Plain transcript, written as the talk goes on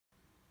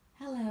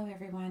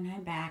everyone,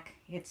 I'm back.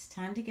 It's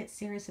time to get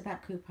serious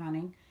about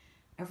couponing.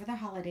 Over the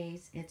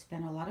holidays, it's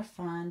been a lot of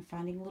fun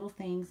finding little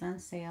things on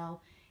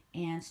sale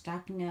and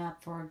stocking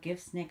up for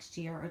gifts next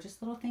year or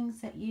just little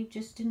things that you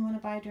just didn't want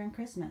to buy during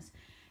Christmas.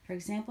 For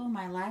example,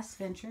 my last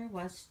venture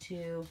was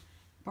to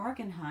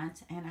bargain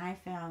hunt and I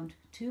found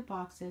two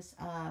boxes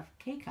of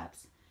K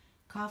cups,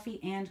 coffee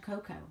and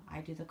cocoa.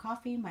 I do the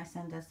coffee, my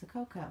son does the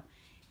cocoa.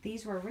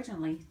 These were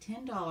originally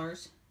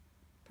 $10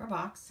 per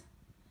box.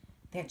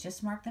 They had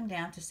just marked them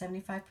down to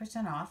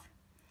 75% off.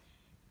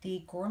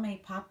 The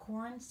gourmet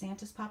popcorn,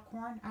 Santa's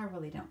popcorn, I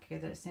really don't care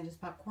that it's Santa's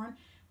popcorn,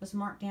 was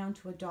marked down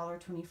to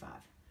 $1.25.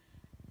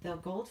 The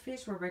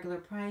goldfish were regular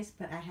price,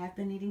 but I have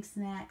been eating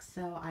snacks,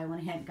 so I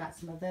went ahead and got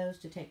some of those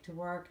to take to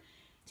work,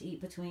 to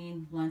eat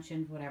between lunch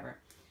and whatever.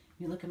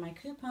 You look at my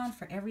coupon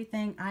for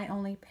everything, I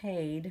only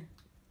paid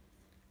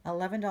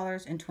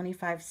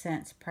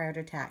 $11.25 prior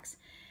to tax.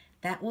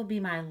 That will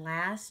be my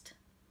last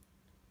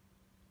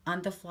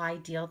on the fly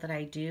deal that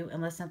I do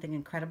unless something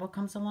incredible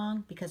comes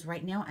along, because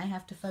right now I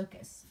have to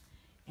focus.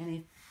 And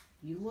if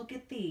you look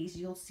at these,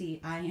 you'll see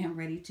I am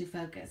ready to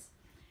focus.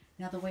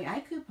 Now the way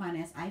I coupon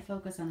is I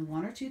focus on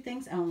one or two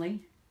things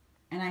only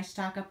and I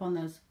stock up on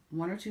those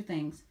one or two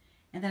things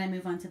and then I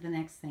move on to the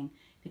next thing,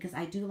 because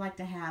I do like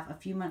to have a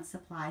few months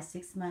supply,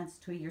 6 months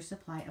to a year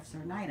supply of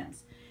certain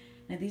items.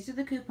 Now these are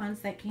the coupons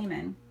that came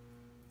in,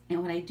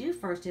 and what I do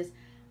first is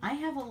I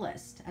have a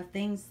list of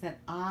things that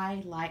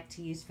I like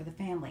to use for the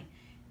family.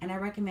 And I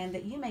recommend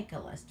that you make a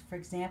list. For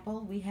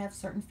example, we have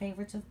certain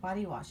favorites of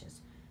body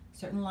washes,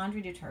 certain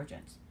laundry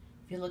detergents.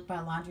 If you look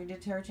by laundry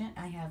detergent,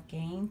 I have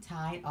Gain,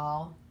 Tide,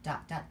 All, ...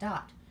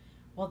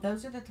 Well,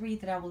 those are the three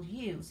that I will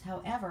use.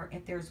 However,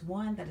 if there's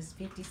one that is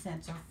 50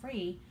 cents or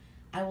free,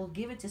 I will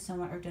give it to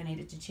someone or donate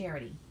it to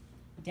charity.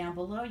 Down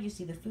below, you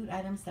see the food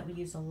items that we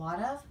use a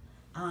lot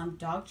of.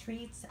 Dog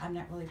treats, I'm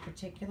not really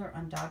particular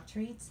on dog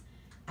treats.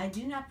 I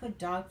do not put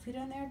dog food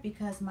on there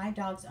because my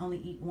dogs only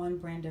eat one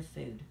brand of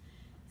food.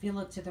 If you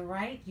look to the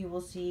right, you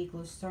will see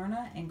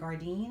Glucerna and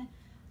Gardein.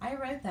 I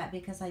wrote that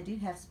because I do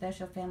have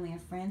special family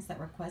and friends that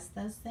request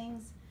those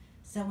things.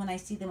 So when I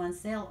see them on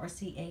sale or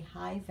see a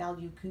high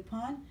value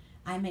coupon,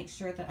 I make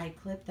sure that I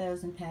clip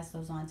those and pass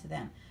those on to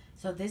them.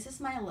 So this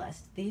is my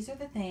list. These are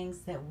the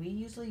things that we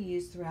usually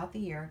use throughout the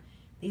year.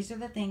 These are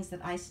the things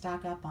that I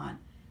stock up on.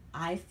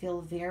 I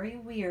feel very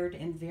weird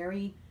and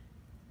very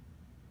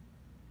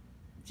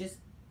just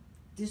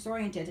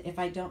disoriented if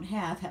I don't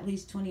have at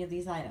least 20 of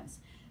these items.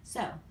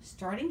 So,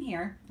 starting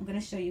here, I'm going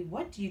to show you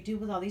what do you do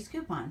with all these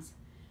coupons.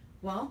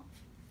 Well,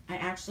 I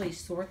actually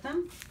sort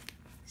them,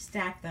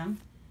 stack them,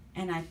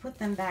 and I put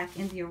them back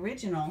in the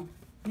original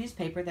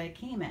newspaper that it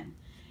came in.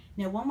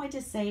 Now, one way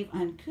to save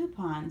on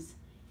coupons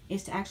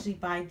is to actually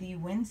buy the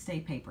Wednesday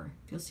paper.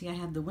 You'll see I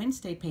have the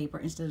Wednesday paper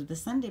instead of the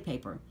Sunday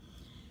paper.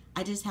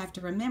 I just have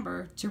to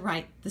remember to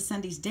write the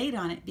Sunday's date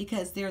on it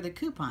because they're the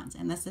coupons,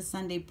 and that's the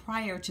Sunday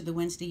prior to the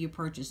Wednesday you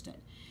purchased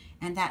it.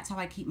 And that's how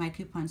I keep my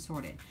coupons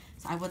sorted.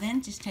 So I will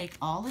then just take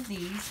all of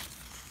these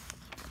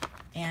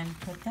and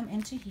put them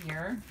into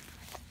here,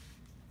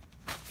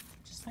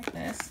 just like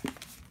this,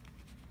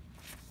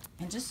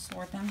 and just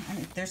sort them. I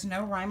mean, there's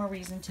no rhyme or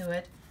reason to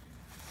it.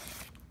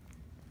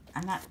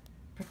 I'm not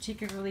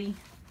particularly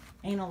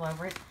anal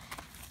over it.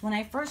 When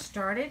I first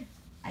started,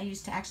 I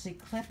used to actually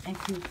clip and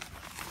clip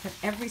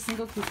every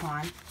single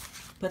coupon,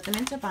 put them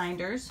into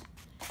binders,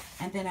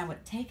 and then I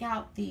would take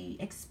out the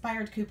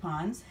expired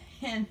coupons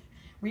and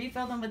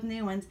refill them with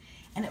new ones,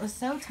 and it was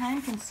so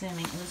time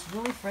consuming. It was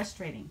really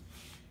frustrating.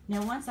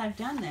 Now once I've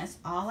done this,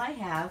 all I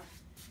have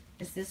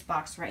is this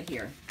box right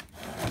here.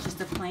 It's just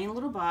a plain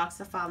little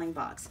box, a filing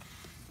box.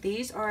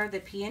 These are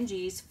the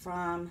P&Gs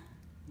from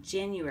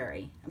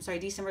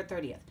December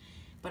 30th.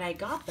 But I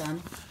got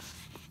them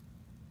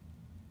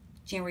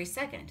January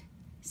 2nd.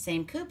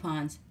 Same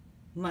coupons,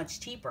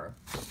 much cheaper.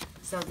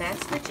 So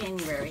that's for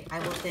January. I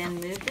will then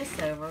move this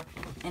over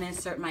and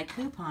insert my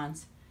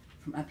coupons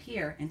from up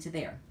here into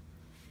there.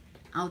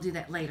 I'll do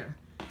that later.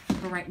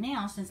 But right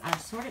now, since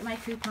I've sorted my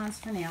coupons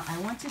for now, I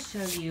want to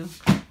show you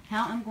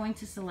how I'm going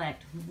to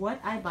select what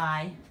I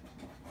buy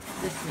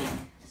this week.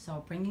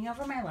 So bringing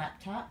over my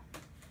laptop,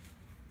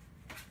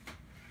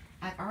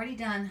 I've already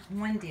done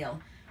one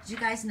deal. As you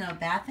guys know,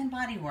 Bath &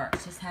 Body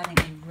Works is having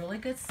a really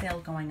good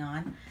sale going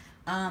on.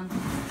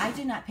 I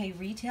do not pay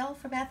retail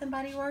for Bath &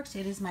 Body Works.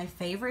 It is my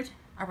favorite.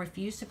 I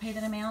refuse to pay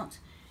that amount.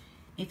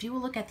 If you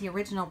will look at the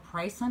original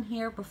price on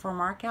here before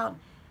markout,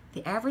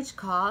 the average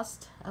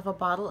cost of a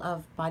bottle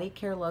of body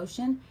care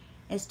lotion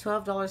is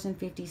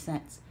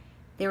 $12.50.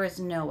 There is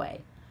no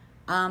way.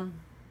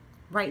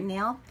 Right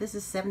now, this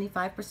is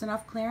 75%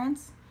 off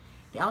clearance.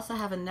 They also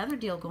have another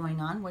deal going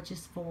on, which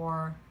is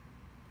for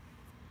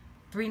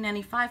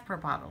 $3.95 per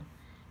bottle.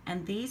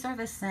 And these are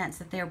the scents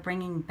that they're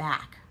bringing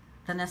back.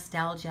 The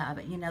nostalgia of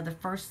it. You know, the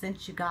first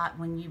scent you got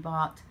when you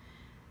bought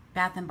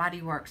Bath &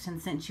 Body Works, and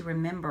scents you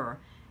remember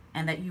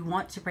and that you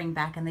want to bring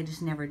back and they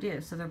just never do.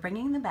 So they're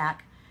bringing them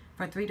back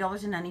for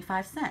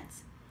 $3.95.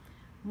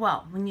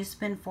 Well, when you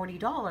spend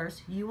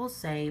 $40, you will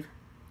save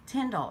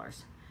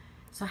 $10.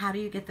 So how do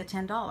you get the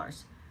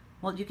 $10?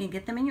 Well, you can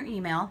get them in your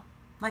email.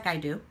 like I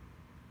do.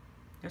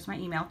 There's my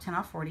email, 10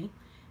 off 40,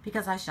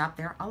 because I shop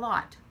there a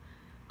lot.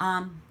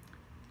 Let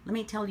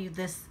me tell you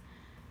this,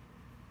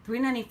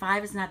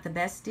 $3.95 is not the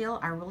best deal.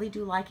 I really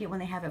do like it when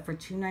they have it for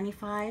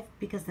 $2.95,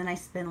 because then I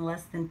spend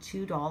less than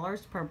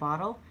 $2 per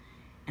bottle,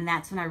 and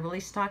that's when I really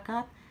stock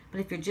up.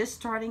 But if you're just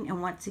starting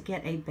and want to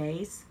get a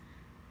base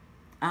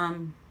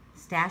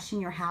stash in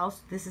your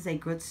house, this is a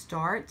good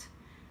start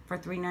for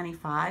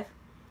 $3.95.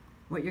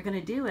 What you're going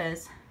to do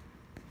is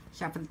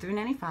shop for the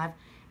 $3.95.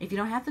 If you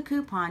don't have the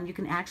coupon, you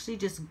can actually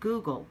just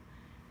Google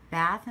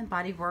Bath and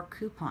Body Works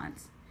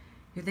coupons.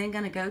 You're then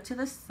going to go to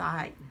the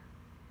site,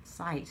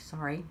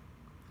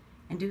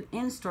 and do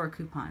in-store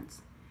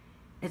coupons.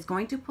 It's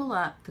going to pull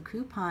up the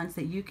coupons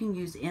that you can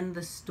use in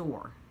the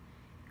store.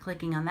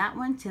 Clicking on that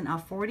one, 10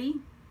 off 40.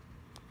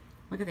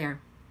 Look at there.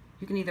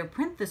 You can either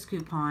print this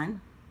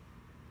coupon.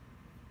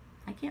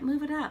 I can't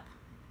move it up.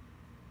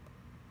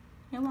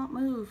 It won't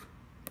move.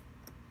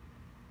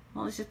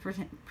 Well, let's just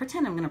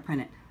pretend I'm going to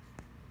print it.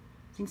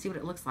 So you can see what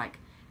it looks like.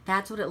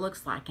 That's what it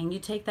looks like. And you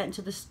take that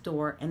into the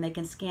store and they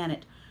can scan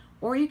it.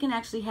 Or you can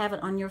actually have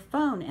it on your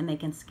phone and they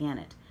can scan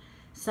it.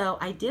 So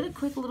I did a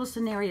quick little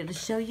scenario to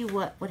show you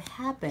what would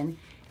happen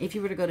if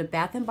you were to go to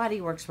Bath &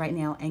 Body Works right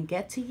now and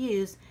get to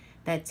use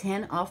that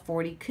 10 off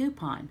 40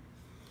 coupon.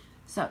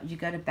 So you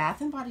go to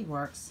Bath & Body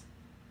Works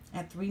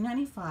at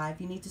 $3.95.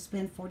 You need to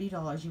spend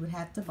 $40. You would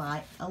have to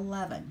buy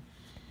 11.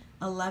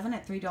 11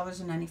 at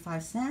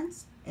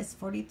 $3.95 is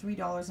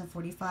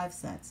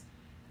 $43.45.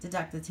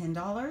 Deduct the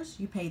 $10,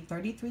 you paid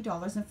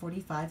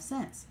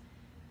 $33.45.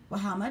 Well,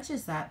 how much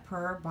is that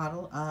per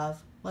bottle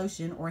of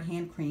lotion or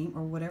hand cream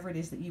or whatever it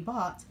is that you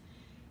bought?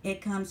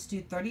 It comes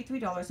to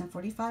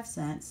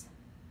 $33.45.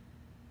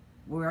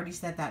 We already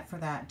said that for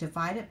that.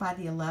 Divide it by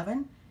the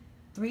 11,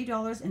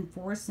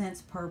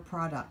 $3.04 per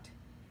product.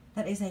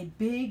 That is a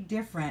big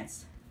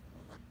difference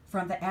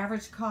from the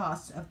average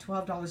cost of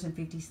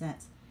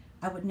 $12.50.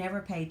 I would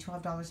never pay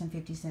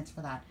 $12.50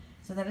 for that.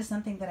 So that is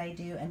something that I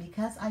do. And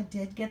because I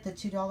did get the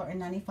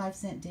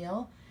 $2.95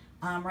 deal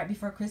right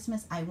before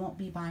Christmas, I won't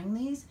be buying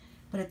these.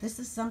 But if this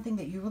is something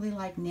that you really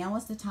like, now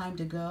is the time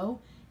to go.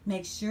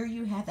 Make sure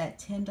you have that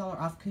 $10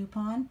 off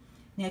coupon.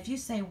 Now, if you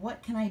say,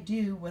 what can I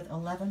do with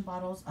 11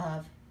 bottles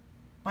of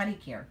body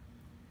care?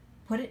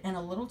 Put it in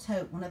a little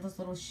tote, one of those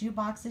little shoe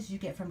boxes you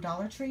get from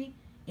Dollar Tree.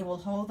 It will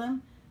hold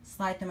them.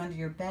 Slide them under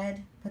your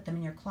bed. Put them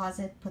in your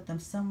closet. Put them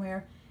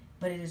somewhere.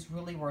 But it is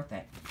really worth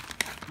it.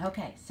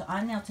 Okay, so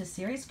I'm now to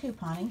serious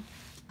couponing.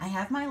 I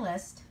have my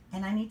list,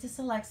 and I need to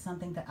select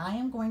something that I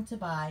am going to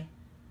buy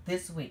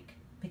this week,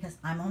 because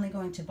I'm only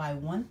going to buy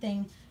one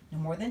thing, no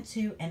more than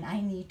two, and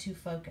I need to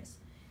focus.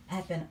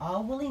 I've been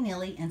all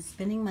willy-nilly and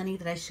spending money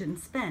that I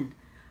shouldn't spend.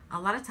 A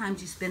lot of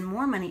times you spend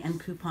more money on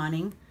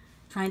couponing,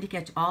 trying to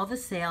catch all the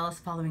sales,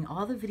 following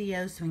all the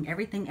videos, doing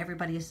everything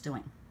everybody is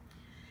doing.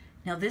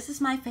 Now, this is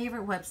my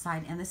favorite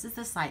website, and this is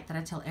the site that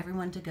I tell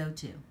everyone to go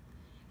to.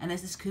 And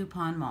this is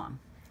Coupon Mom.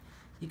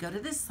 You go to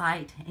this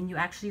site and you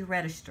actually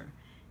register.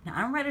 Now,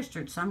 I'm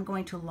registered, so I'm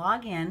going to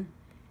log in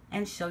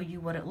and show you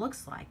what it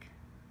looks like.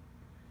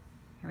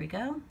 Here we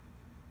go.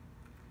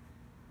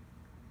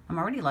 I'm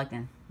already logged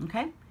in,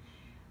 okay?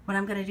 What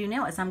I'm going to do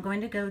now is I'm going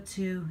to go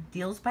to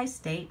Deals by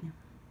State.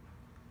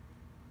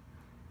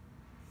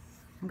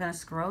 I'm going to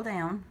scroll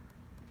down.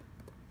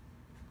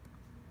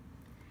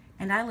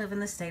 And I live in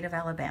the state of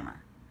Alabama.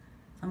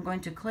 So I'm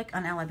going to click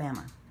on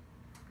Alabama.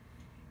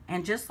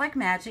 And just like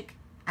magic,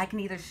 I can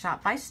either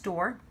shop by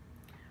store,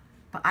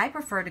 but I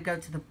prefer to go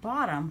to the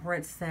bottom where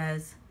it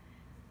says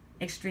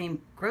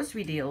Extreme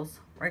Grocery Deals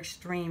or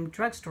Extreme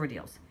Drugstore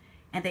Deals.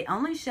 And they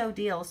only show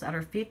deals that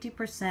are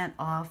 50%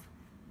 off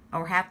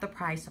or half the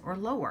price or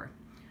lower.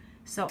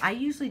 So I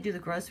usually do the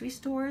grocery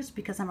stores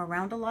because I'm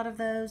around a lot of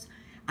those.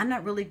 I'm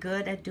not really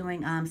good at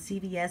doing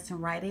CVS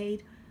and Rite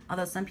Aid,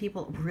 although some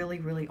people really,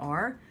 really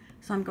are.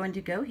 So I'm going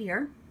to go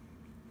here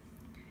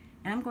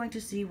and I'm going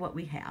to see what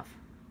we have.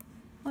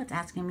 Well, it's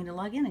asking me to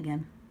log in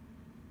again.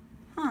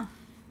 Huh.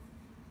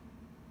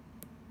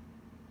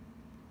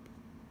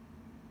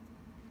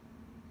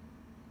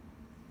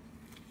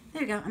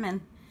 There you go, I'm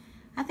in.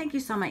 I think you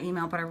saw my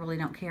email, but I really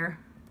don't care.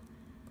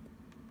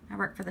 I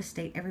work for the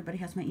state. Everybody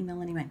has my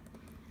email anyway.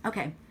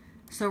 Okay,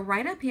 so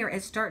right up here,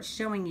 it starts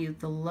showing you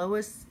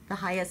the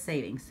highest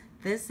savings.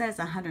 This says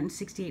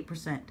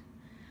 168%.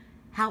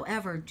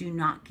 However, do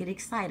not get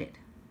excited.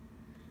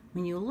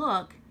 When you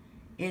look,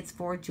 it's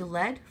for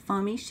Gillette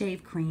Foamy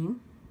Shave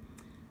Cream.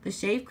 The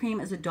shave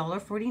cream is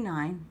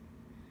 $1.49.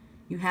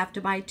 You have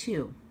to buy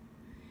 2.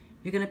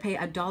 You're going to pay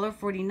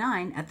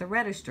 $1.49 at the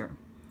register.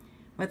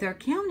 What they're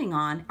counting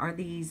on are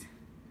these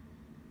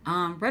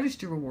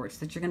register rewards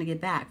that you're going to get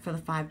back for the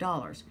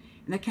 $5.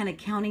 And they're kind of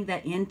counting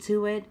that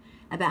into it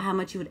about how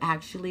much you would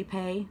actually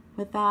pay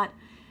with that.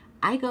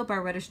 I go by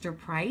register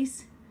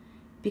price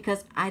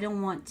because I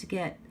don't want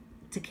to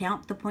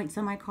count the points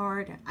on my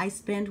card. I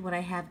spend what I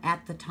have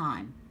at the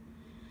time.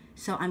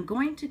 So I'm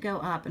going to go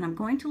up and I'm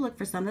going to look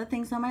for some of the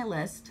things on my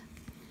list.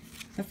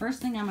 The first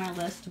thing on my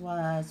list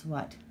was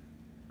what?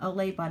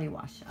 Olay body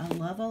wash. I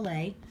love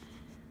Olay.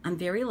 I'm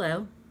very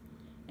low.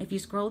 if you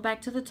scroll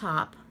back to the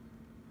top,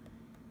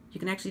 you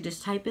can actually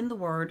just type in the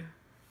word.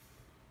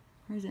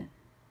 Where is it?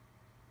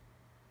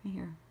 Right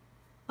here.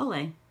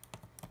 Olay.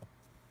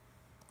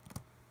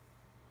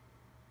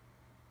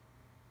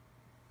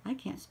 I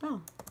can't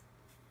spell.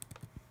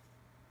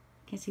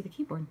 Can't see the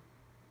keyboard.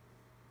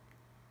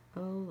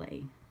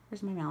 Olay.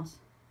 Where's my mouse?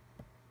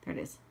 There it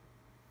is.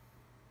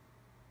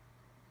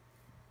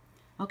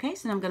 Okay,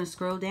 so now I'm going to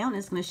scroll down and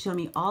it's going to show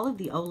me all of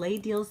the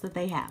Olay deals that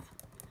they have.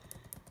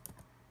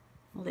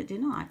 Well, it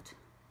did not.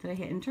 Did I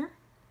hit enter?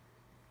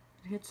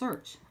 Did I hit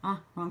search?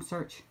 Ah, wrong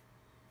search.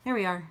 There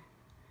we are.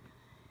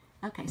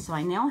 Okay, so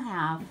I now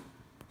have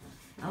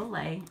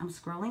Olay. I'm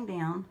scrolling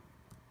down.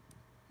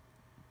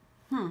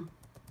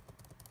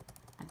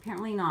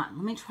 Apparently not.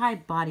 Let me try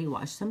body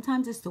wash.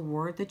 Sometimes it's the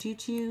word that you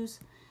choose.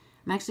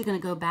 I'm actually going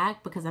to go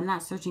back because I'm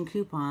not searching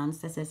coupons.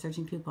 That says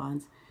searching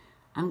coupons.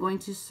 I'm going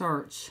to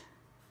search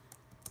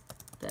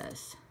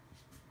this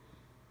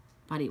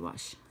body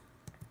wash.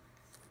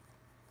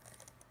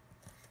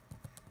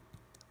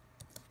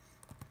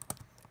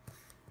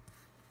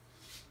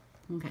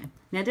 Okay.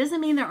 Now, it doesn't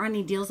mean there aren't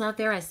any deals out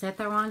there. I said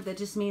that wrong. That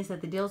just means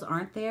that the deals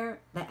aren't there,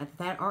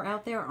 that are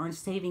out there aren't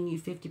saving you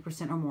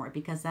 50% or more,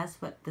 because that's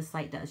what the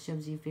site does,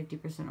 shows you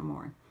 50% or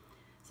more.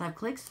 So I've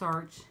clicked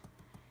search,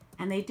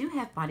 and they do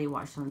have body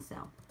wash on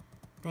sale.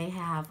 They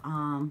have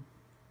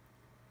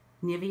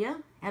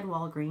Nivea at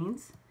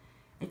Walgreens.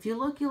 If you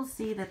look, you'll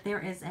see that there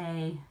is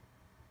a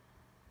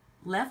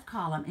left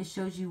column. It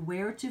shows you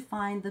where to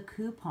find the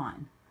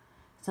coupon.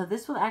 So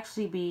this will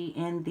actually be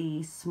in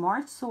the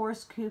Smart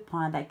Source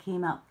coupon that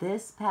came out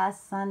this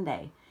past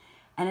Sunday.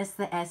 And it's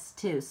the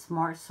S2,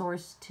 Smart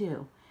Source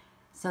 2.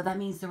 So that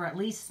means there were at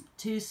least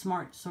 2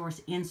 Smart Source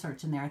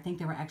inserts in there. I think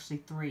there were actually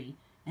 3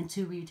 and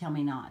 2 Retail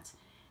Me Nots.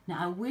 Now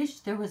I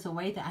wish there was a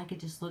way that I could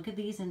just look at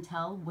these and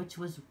tell which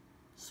was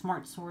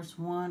Smart Source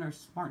 1 or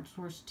Smart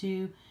Source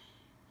 2.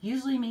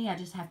 Usually me, I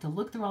just have to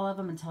look through all of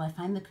them until I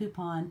find the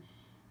coupon,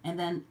 and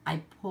then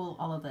I pull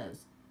all of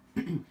those.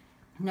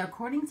 Now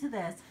according to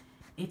this,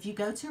 if you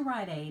go to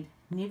Rite Aid,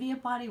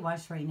 Nivea body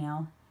wash right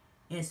now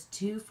is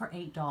 2 for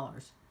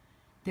 $8.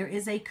 There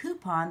is a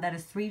coupon that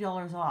is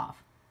 $3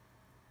 off.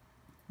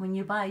 When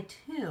you buy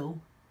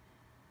 2,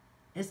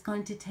 it's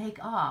going to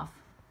take off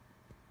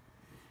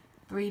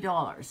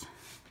 $3.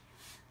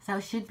 So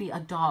it should be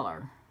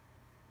 $1.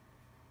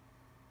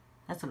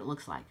 That's what it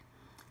looks like.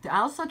 They're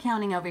also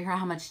counting over here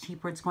how much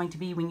cheaper it's going to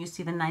be when you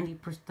see the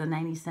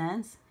 90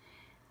 cents.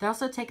 They're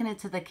also taking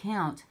into the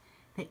account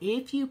that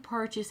if you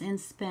purchase and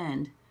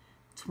spend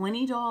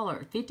 $20,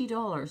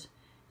 $50,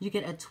 you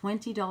get a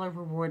 $20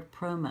 reward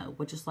promo,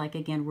 which is like,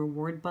 again,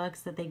 reward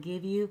bucks that they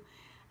give you.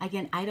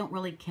 Again, I don't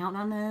really count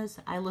on those.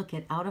 I look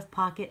at out of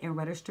pocket and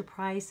register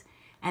price,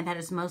 and that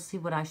is mostly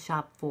what I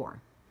shop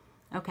for.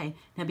 Okay,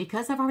 now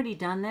because I've already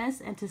done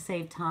this and to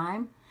save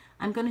time,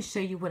 I'm going to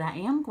show you what I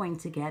am going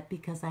to get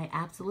because I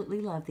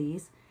absolutely love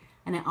these,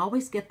 and I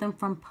always get them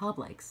from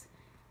Publix.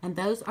 And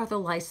those are the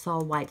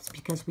Lysol wipes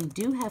because we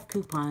do have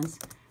coupons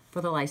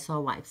for the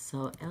Lysol wipes.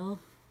 So L-I-S-O-L.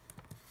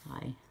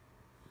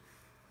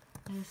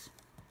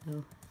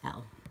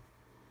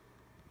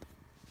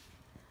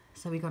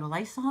 So we go to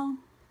Lysol.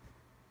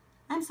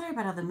 I'm sorry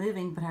about all the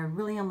moving, but I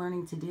really am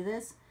learning to do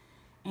this.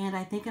 And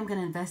I think I'm going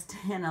to invest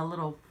in a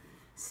little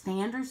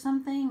stand or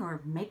something,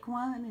 or make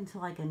one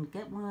until I can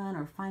get one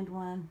or find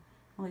one.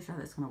 I'm really sure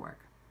that's going to work.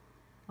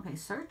 Okay,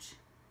 search.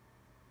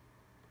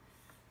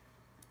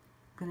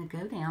 I'm going to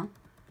go down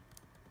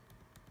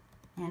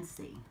and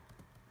see.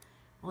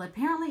 Well,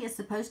 apparently it's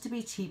supposed to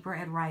be cheaper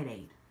at Rite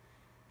Aid.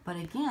 But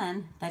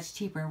again, that's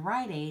cheaper at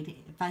Rite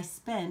Aid. If I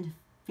spend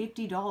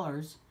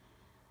 $50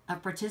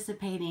 of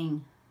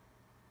participating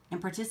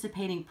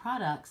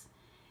products,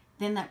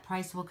 then that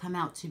price will come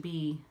out to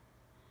be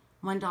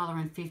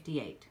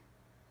 $1.58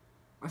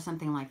 or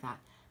something like that.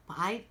 But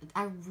I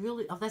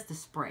really, oh, that's the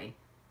spray.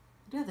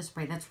 I do have the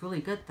spray. That's really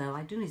good though.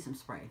 I do need some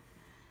spray.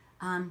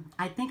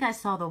 I think I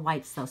saw the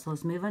wipes though. So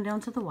let's move on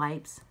down to the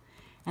wipes.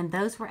 And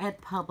those were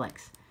at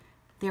Publix.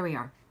 There we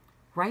are.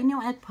 Right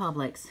now at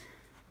Publix,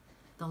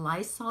 the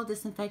Lysol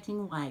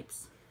disinfecting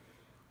wipes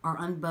are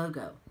on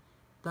BOGO.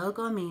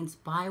 BOGO means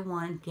buy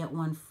one, get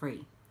one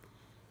free.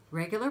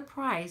 Regular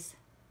price,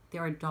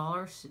 they're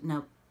 $1.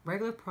 No,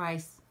 regular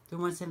price, they're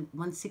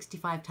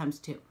 $165 times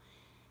 2.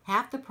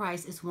 Half the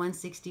price is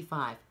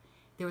 $165.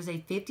 There was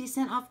a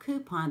 50-cent off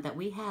coupon that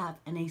we have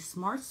in a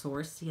Smart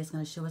Source. See, it's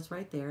going to show us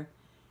right there.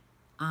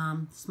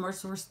 Smart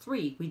Source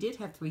 3. We did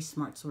have 3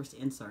 Smart Source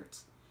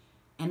inserts.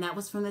 And that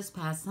was from this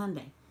past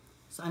Sunday.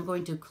 So I'm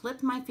going to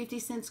clip my 50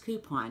 cents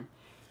coupon.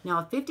 Now,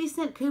 a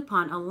 50-cent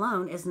coupon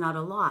alone is not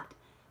a lot.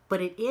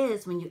 But it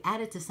is when you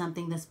add it to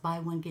something that's buy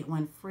one, get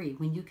one free.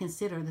 When you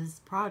consider this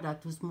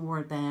product was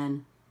more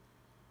than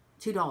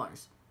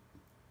 $2.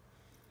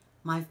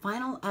 My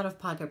final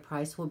out-of-pocket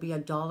price will be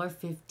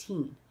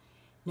 $1.15.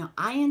 Now,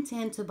 I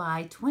intend to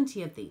buy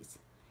 20 of these.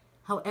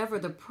 However,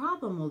 the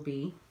problem will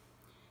be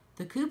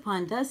the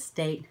coupon does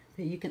state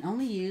that you can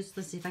only use,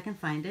 let's see if I can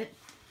find it.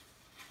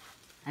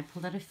 I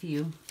pulled out a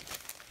few.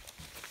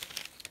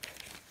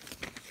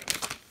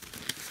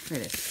 Here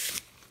it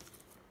is.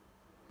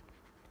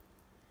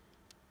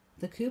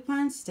 the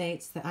coupon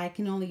states that I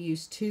can only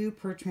use 2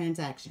 per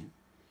transaction,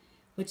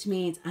 which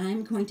means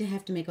I'm going to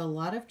have to make a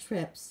lot of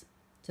trips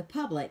to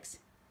Publix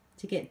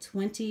to get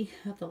 20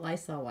 of the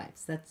Lysol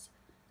wipes. That's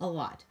a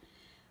lot.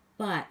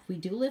 But we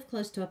do live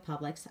close to a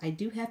Publix. I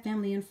do have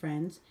family and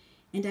friends,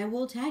 and I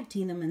will tag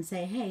team them and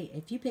say, hey,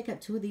 if you pick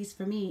up 2 of these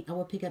for me, I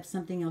will pick up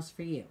something else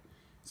for you.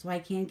 So I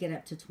can get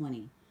up to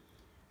 20.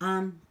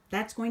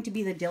 That's going to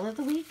be the deal of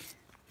the week.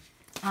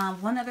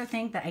 One other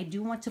thing that I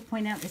do want to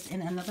point out is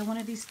in another one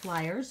of these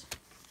flyers.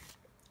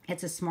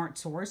 It's a Smart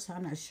Source.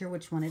 I'm not sure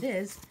which one it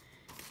is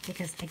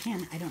because,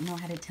 again, I don't know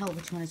how to tell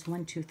which one is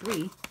 1, 2,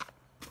 3.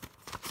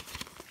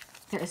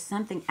 There is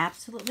something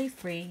absolutely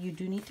free you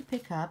do need to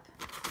pick up.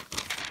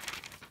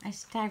 I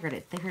staggered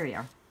it. Here we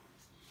are.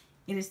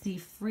 It is the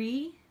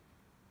free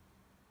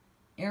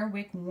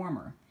Airwick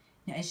warmer.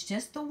 Now, it's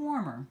just the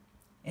warmer.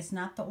 It's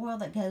not the oil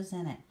that goes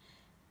in it.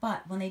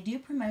 But when they do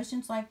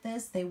promotions like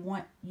this, they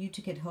want you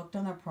to get hooked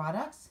on their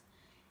products.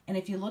 And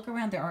if you look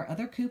around, there are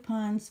other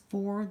coupons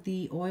for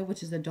the oil,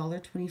 which is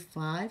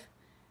 $1.25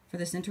 for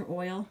the center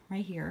oil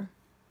right here.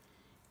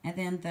 And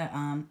then the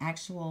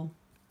actual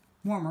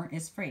warmer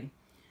is free.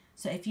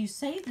 So if you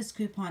save this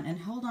coupon and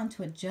hold on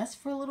to it just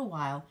for a little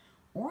while,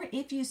 or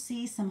if you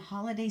see some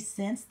holiday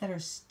scents that are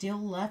still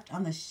left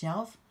on the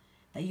shelf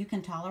that you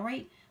can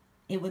tolerate,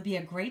 it would be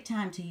a great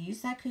time to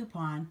use that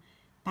coupon,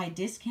 buy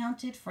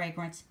discounted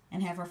fragrance,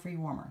 and have a free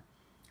warmer.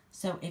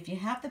 So if you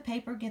have the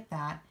paper, get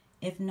that.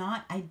 If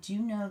not, I do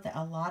know that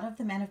a lot of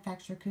the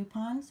manufacturer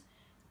coupons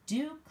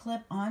do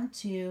clip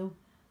onto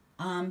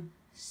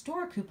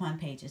store coupon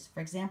pages.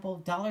 For example,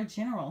 Dollar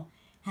General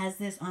has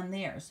this on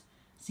theirs.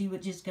 So you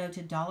would just go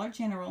to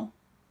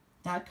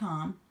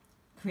dollargeneral.com,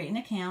 create an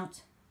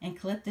account, and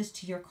clip this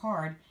to your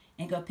card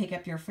and go pick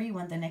up your free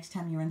one the next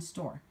time you're in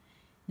store.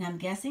 Now I'm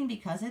guessing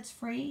because it's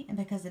free and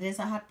because it is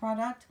a hot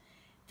product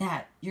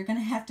that you're going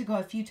to have to go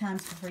a few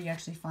times before you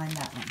actually find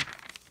that one.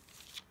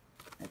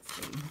 Let's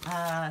see.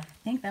 I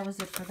think that was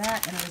it for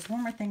that. And there was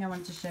one more thing I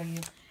wanted to show you.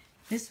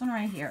 This one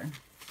right here.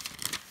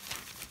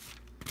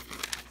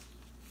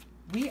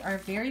 We are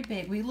very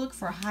big. We look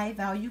for high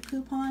value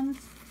coupons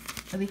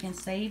that we can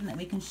save and that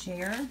we can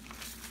share.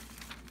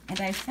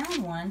 And I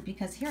found one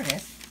because here it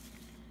is.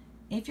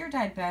 If you're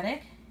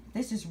diabetic,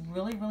 this is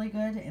really, really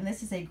good. And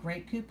this is a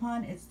great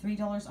coupon. It's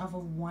 $3 off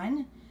of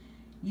 1.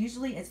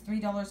 Usually it's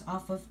 $3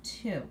 off of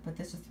 2, but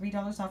this is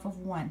 $3 off of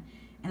 1.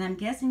 And I'm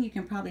guessing you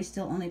can probably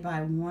still only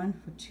buy 1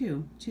 for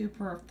 2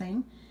 per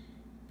thing.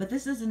 But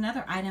this is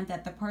another item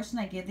that the person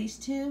I give these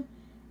to,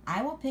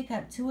 I will pick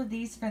up 2 of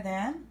these for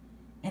them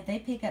if they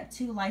pick up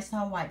 2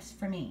 Lysol wipes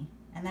for me.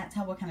 And that's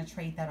how we'll kind of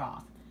trade that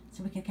off.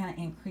 So we can kind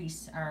of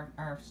increase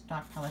our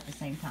stockpile at the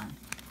same time.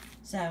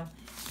 So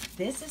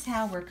this is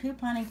how we're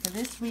couponing for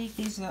this week.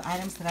 These are the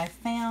items that I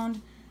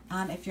found.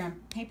 If you're on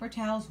paper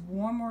towels,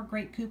 one more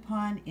great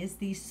coupon is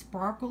the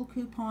Sparkle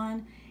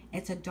coupon.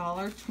 It's a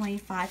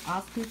 $1.25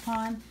 off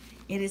coupon.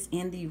 It is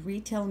in the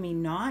Retail Me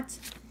Not,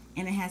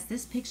 and it has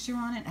this picture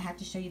on it. I have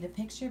to show you the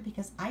picture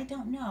because I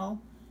don't know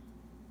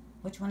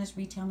which one is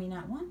Retail Me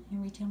Not 1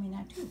 and Retail Me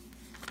Not 2.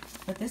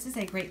 But this is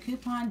a great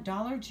coupon.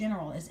 Dollar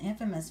General is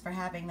infamous for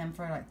having them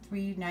for like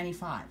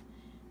 $3.95,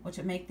 which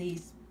would make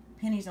these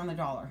pennies on the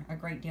dollar a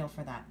great deal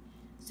for that.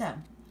 So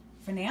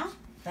for now,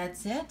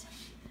 that's it.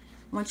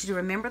 I want you to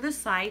remember the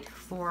site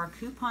for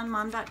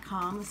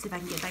couponmom.com. Let's see if I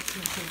can get back to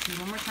the page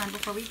one more time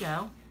before we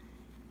go.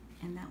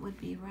 And that would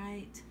be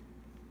right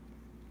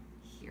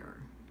here.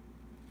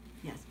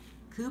 Yes,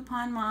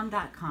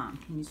 couponmom.com.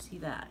 Can you see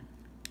that?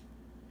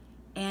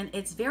 And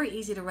it's very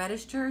easy to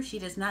register. She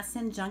does not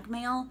send junk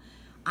mail.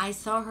 I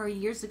saw her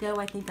years ago,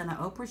 I think, on the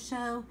Oprah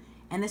show.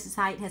 And this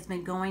site has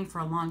been going for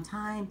a long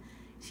time.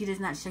 She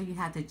does not show you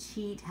how to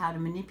cheat, how to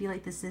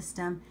manipulate the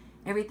system.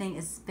 Everything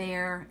is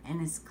fair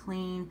and is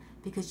clean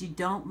because you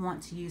don't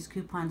want to use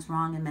coupons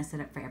wrong and mess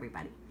it up for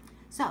everybody.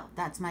 So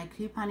that's my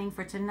couponing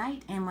for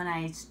tonight. And when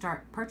I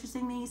start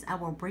purchasing these, I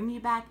will bring you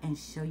back and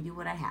show you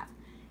what I have.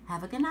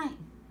 Have a good night.